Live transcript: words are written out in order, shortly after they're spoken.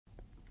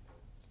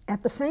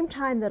At the same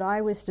time that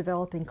I was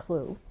developing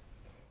CLUE,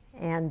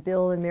 and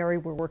Bill and Mary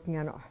were working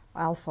on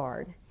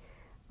Alphard,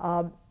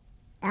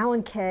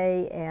 Alan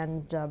Kay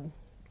and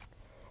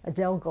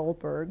Adele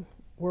Goldberg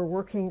were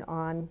working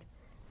on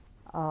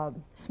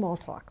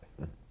Smalltalk,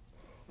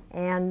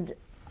 and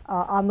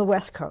on the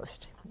West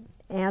Coast.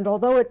 And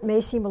although it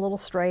may seem a little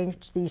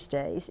strange these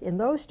days, in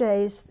those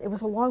days it was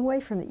a long way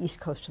from the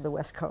East Coast to the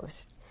West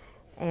Coast.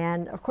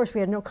 And of course we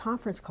had no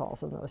conference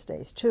calls in those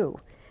days too.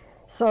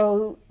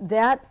 So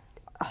that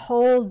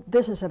whole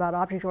business about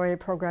object-oriented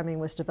programming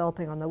was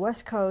developing on the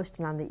West Coast,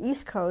 and on the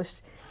East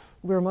Coast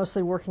we were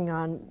mostly working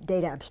on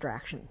data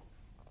abstraction.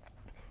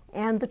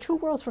 And the two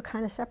worlds were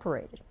kind of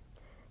separated.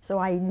 So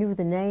I knew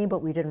the name,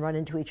 but we didn't run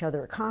into each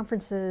other at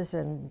conferences,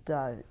 and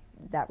there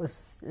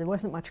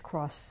wasn't much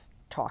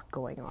cross-talk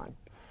going on.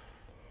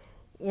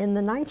 In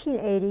the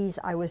 1980s,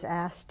 I was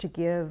asked to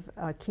give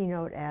a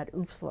keynote at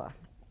UPSLA,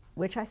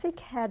 which I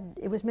think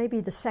it was maybe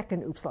the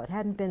second UPSLA. It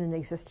hadn't been in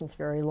existence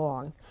very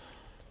long.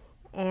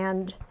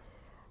 And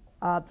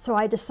so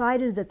I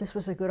decided that this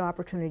was a good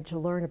opportunity to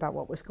learn about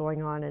what was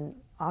going on in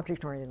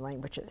object-oriented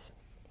languages.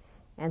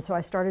 And so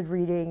I started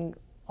reading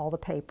all the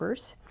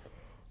papers,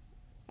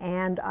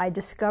 and I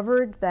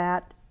discovered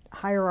that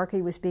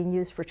hierarchy was being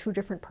used for two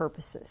different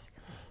purposes.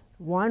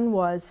 One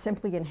was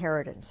simply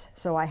inheritance.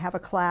 So I have a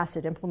class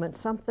that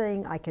implements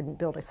something, I can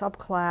build a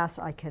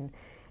subclass, I can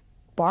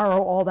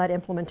borrow all that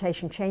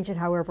implementation, change it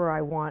however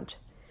I want,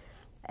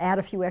 add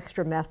a few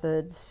extra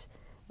methods,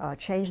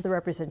 change the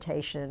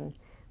representation,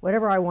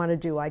 whatever I want to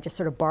do, I just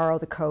sort of borrow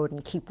the code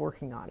and keep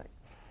working on it.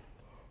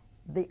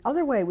 The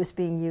other way it was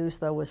being used,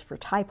 though, was for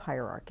type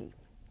hierarchy.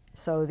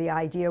 So the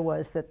idea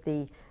was that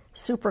the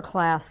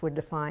superclass would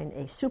define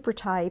a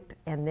supertype,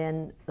 and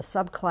then the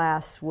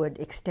subclass would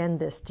extend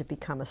this to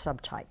become a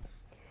subtype.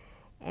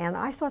 And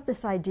I thought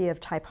this idea of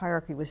type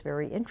hierarchy was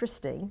very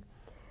interesting,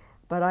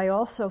 but I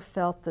also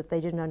felt that they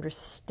didn't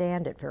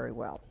understand it very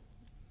well.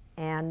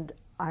 And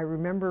I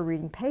remember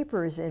reading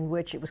papers in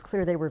which it was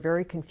clear they were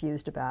very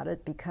confused about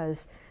it,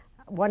 because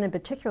one in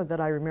particular that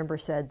I remember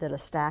said that a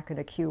stack and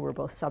a queue were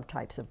both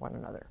subtypes of one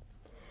another.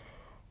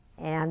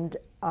 And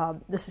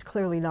this is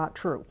clearly not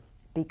true,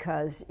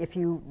 because if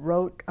you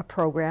wrote a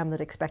program that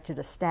expected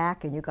a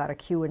stack and you got a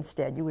queue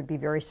instead, you would be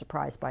very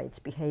surprised by its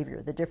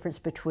behavior. The difference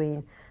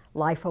between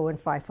LIFO and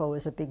FIFO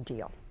is a big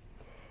deal.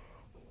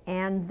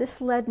 And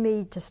this led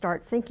me to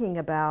start thinking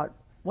about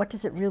what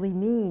does it really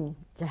mean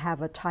to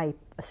have a type,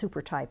 a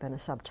supertype and a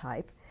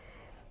subtype.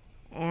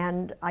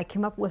 And I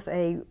came up with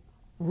a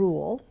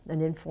rule,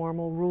 an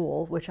informal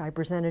rule, which I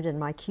presented in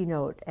my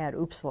keynote at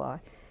UPSLA,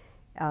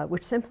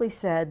 which simply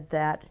said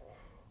that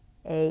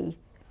a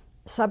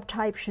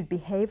subtype should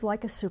behave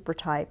like a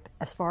supertype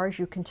as far as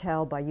you can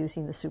tell by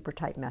using the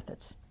supertype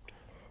methods.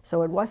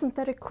 So it wasn't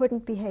that it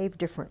couldn't behave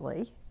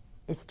differently,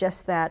 it's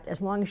just that as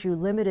long as you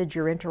limited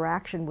your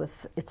interaction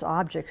with its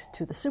objects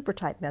to the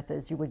supertype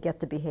methods, you would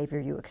get the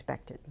behavior you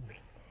expected.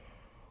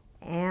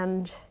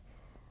 And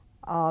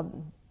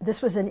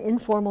this was an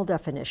informal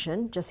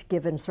definition, just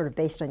given sort of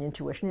based on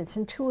intuition. It's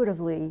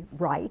intuitively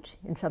right,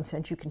 in some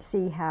sense. You can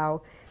see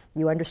how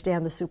you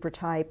understand the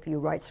supertype, you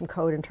write some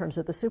code in terms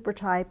of the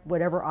supertype,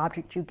 whatever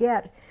object you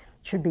get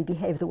should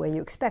behave the way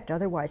you expect.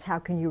 Otherwise, how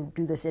can you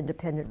do this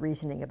independent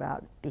reasoning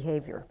about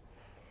behavior?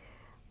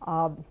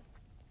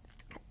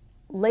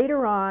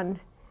 Later on,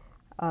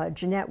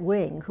 Jeanette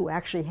Wing, who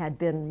actually had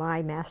been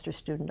my master's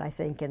student, I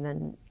think, and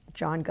then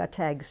John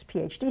Guttag's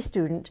PhD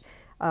student,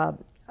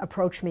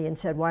 approached me and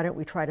said, why don't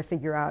we try to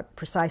figure out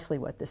precisely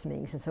what this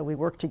means? And so we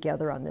worked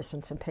together on this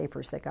in some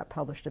papers that got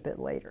published a bit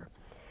later.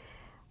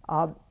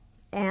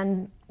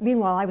 And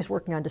meanwhile, I was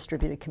working on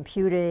distributed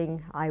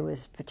computing. I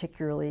was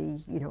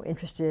particularly,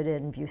 interested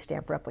in view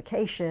stamp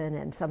replication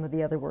and some of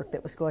the other work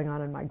that was going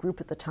on in my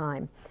group at the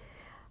time.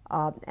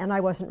 And I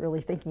wasn't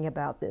really thinking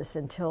about this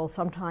until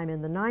sometime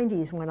in the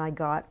 90s when I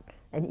got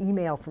an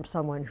email from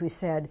someone who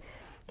said,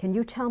 can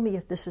you tell me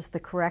if this is the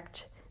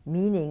correct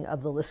meaning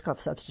of the Liskov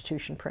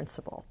substitution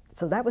principle?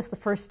 So that was the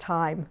first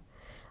time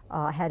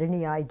I had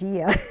any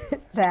idea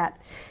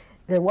that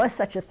there was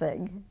such a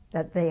thing,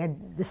 that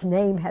this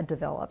name had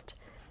developed.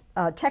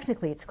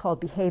 Technically, it's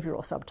called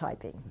behavioral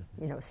subtyping.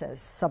 It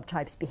says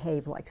subtypes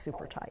behave like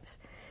supertypes.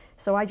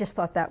 So I just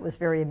thought that was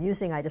very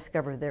amusing. I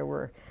discovered there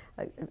were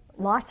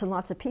lots and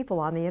lots of people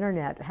on the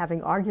internet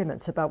having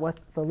arguments about what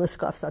the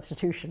Liskov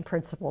substitution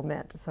principle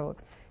meant. So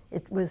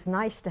it was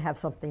nice to have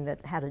something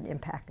that had an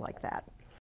impact like that.